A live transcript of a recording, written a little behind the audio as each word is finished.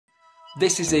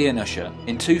This is Ian Usher.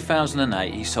 In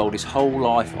 2008 he sold his whole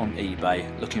life on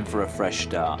eBay looking for a fresh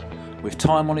start. With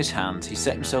time on his hands he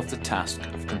set himself the task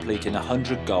of completing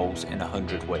 100 goals in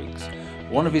 100 weeks.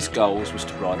 One of his goals was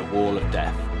to ride a wall of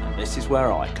death, and this is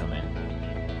where I come in.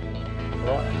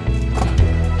 Right,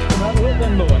 come have a look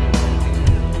then, boy.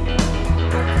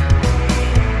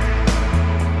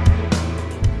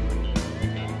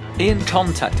 Ian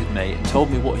contacted me and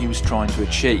told me what he was trying to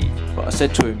achieve, but I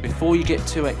said to him, before you get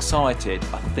too excited,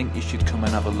 I think you should come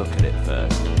and have a look at it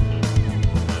first.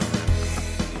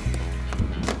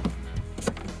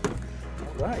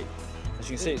 Great. As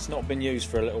you can see, it's not been used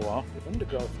for a little while. The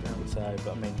undergrowth down, so,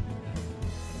 but I mean,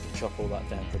 you chop all that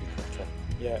down pretty quickly.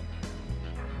 Yeah.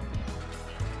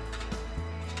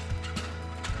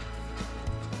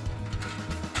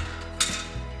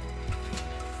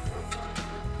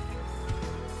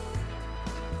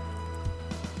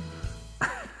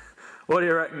 What do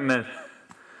you reckon then?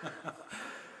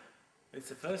 It's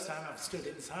the first time I've stood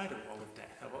inside a wall of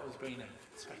death. I've always been a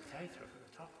spectator up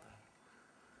at the top there.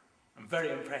 I'm very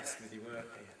impressed with your work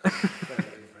here.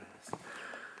 Very impressed.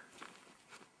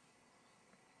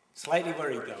 Slightly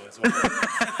worried though as well.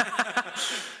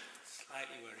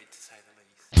 Slightly worried to say the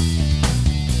least.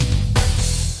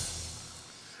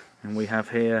 And we have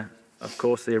here, of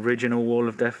course, the original Wall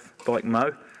of Death bike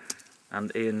mow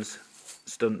and Ian's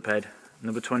stunt ped.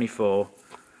 Number 24,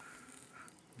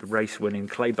 the race-winning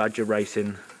Clay Badger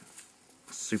Racing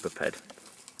Super Ped.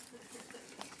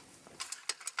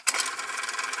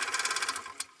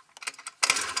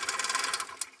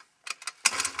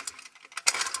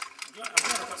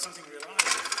 I've got something real life.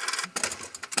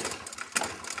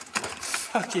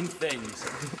 Fucking things.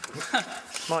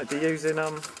 Might be using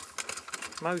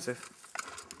Moses.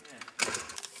 Yeah.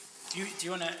 Do you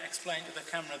want to explain to the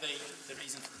camera the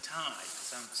reason for the tie?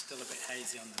 Because I'm still a bit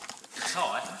hazy on the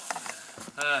Tie?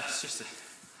 It's just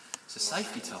it's a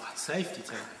safety tie. Safety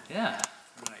tie? Yeah.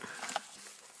 Right.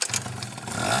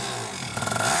 Yeah.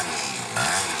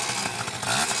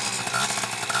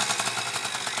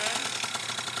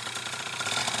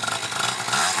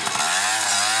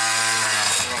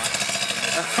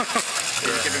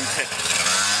 Give him tips.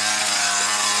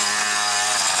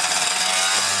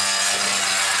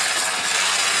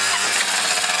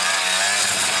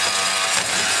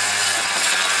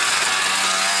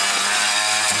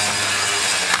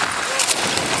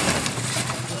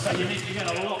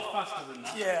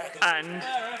 Yeah.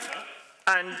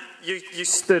 And you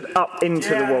stood up into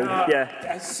the wall. Yeah.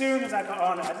 As soon as I got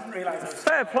on it, I didn't realise I was...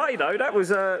 Fair play though. That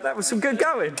was some good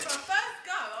going. For a first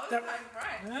go, I was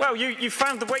impressed. Well, you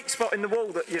found the weak spot in the wall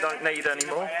that you don't need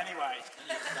anymore. Anyway.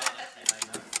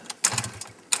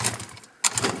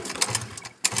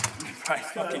 Right,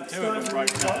 fucking two of them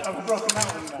right now. I've broken that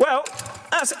one now. Well,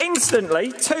 that's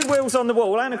instantly 2 wheels on the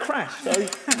wall and a crash. So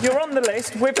you're on the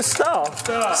list with a star.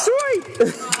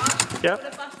 Sweet.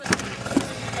 Yep.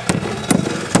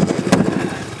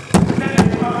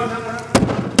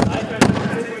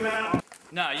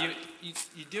 No, you're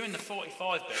doing the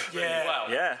 45 bit really well.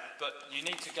 Yeah. But you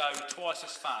need to go twice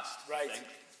as fast, I think.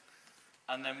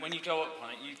 And then when you go up on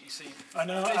it, you see... I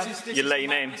know. You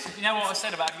lean in. You know what I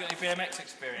said about, have you got any BMX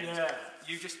experience? Yeah.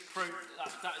 You just proved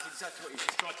that is exactly what you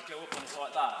should try to go up on it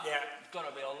like that. Yeah. You've got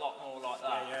to be a lot more like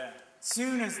that. Yeah. As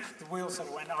soon as the wheel sort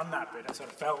of went on that bit, I sort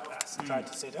of felt that and tried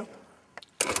to sit up.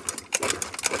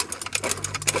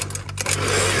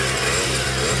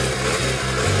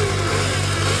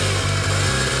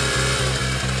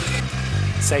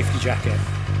 Safety jacket.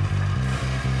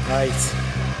 Right.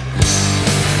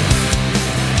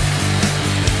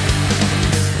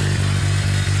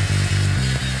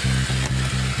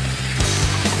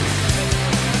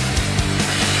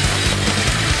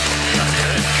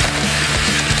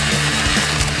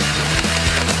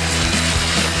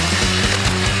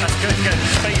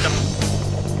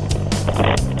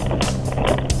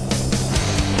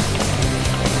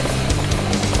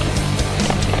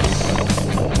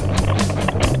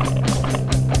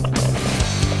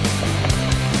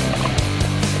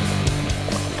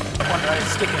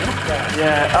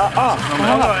 Yeah.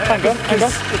 Hang on.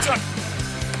 It's on.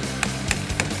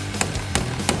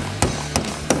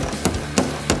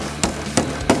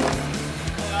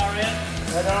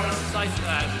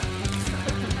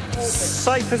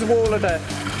 Safe as a wall of death.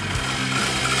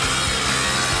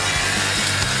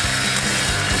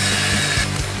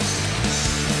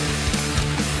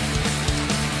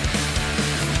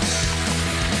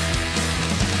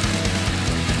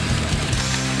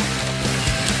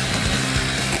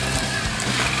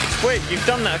 Weird, you've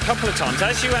done that a couple of times.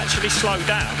 As you actually slow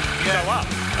down, you go up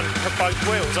and put both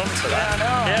wheels onto that. Yeah, I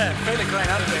know. Yeah. I feel it going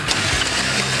up there.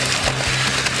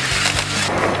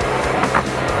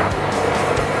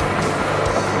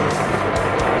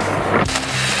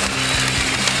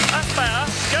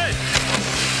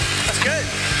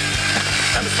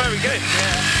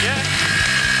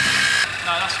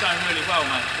 going really well,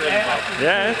 mate. Really well.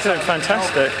 Yeah, it's doing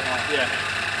fantastic. Yeah.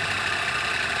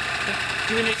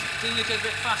 Do you need to go a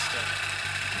bit faster?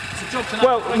 It's a job to know.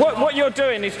 Well, what you're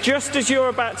doing is just as you're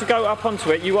about to go up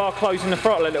onto it, you are closing the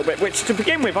throttle a little bit, which to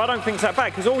begin with I don't think is that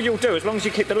bad, because all you'll do, as long as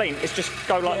you keep the lean, is just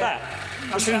go like that.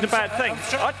 Which isn't a bad thing. At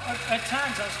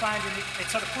times I was finding it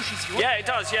sort of pushes you up. Yeah, it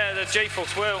does, yeah, the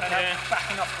G-force will. And I'm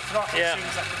backing off the throttle as soon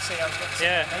as I can see I was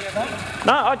getting some.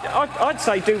 No, I'd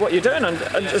say do what you're doing, and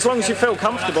as long as you feel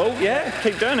comfortable, yeah,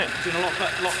 keep doing it. Doing a lot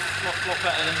better than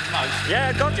most.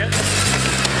 Yeah, gotcha.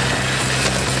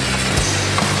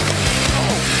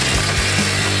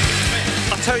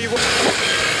 I'll tell you what.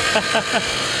 I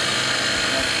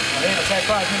think it'll take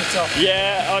 5 minutes off.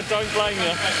 Yeah, I don't blame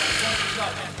you.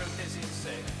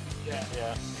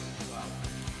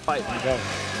 Right,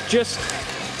 just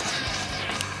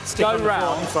go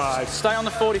round, stay on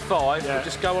the 45, but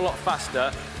just go a lot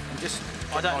faster, and just,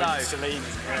 I don't know.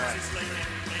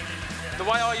 The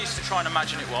way I used to try and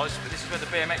imagine it was, but this is where the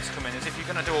BMX come in, is if you're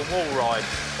going to do a wall ride,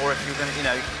 or if you're going to, you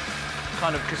know,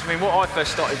 kind of, because I mean, what I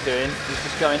first started doing was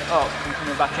just going up and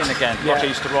coming back in again, like I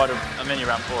used to ride a mini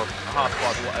ramp or a half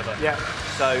pipe or whatever. Yeah.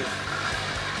 So.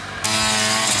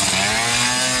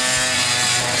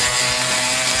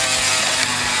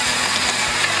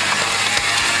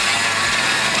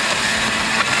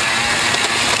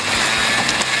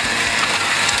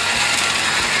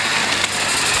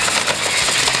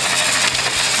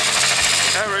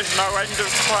 There is no end of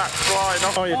crap flying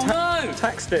off. Oh, your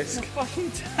tax disc.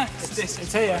 Fucking tax disc.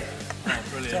 It's here. Oh,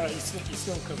 brilliant. Sorry, you're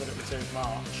still covered up to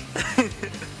March.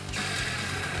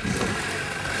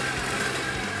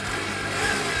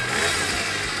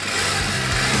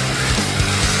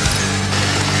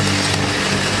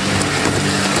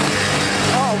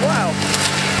 Oh, wow.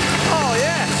 Oh,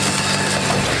 yeah.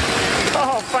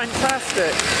 Oh,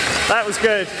 fantastic. That was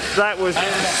good. That was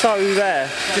so there.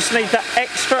 Just need that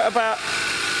extra about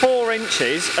 4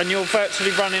 inches and you're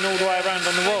virtually running all the way around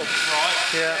on the wall. Right.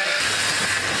 Yeah.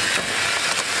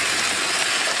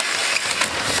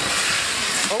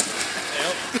 Oh.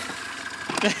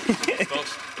 I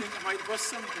might bust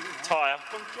something. Tyre.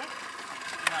 No,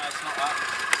 it's not that.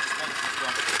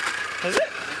 It's Is it?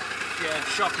 yeah,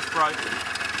 shock is broken.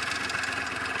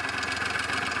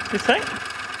 You think?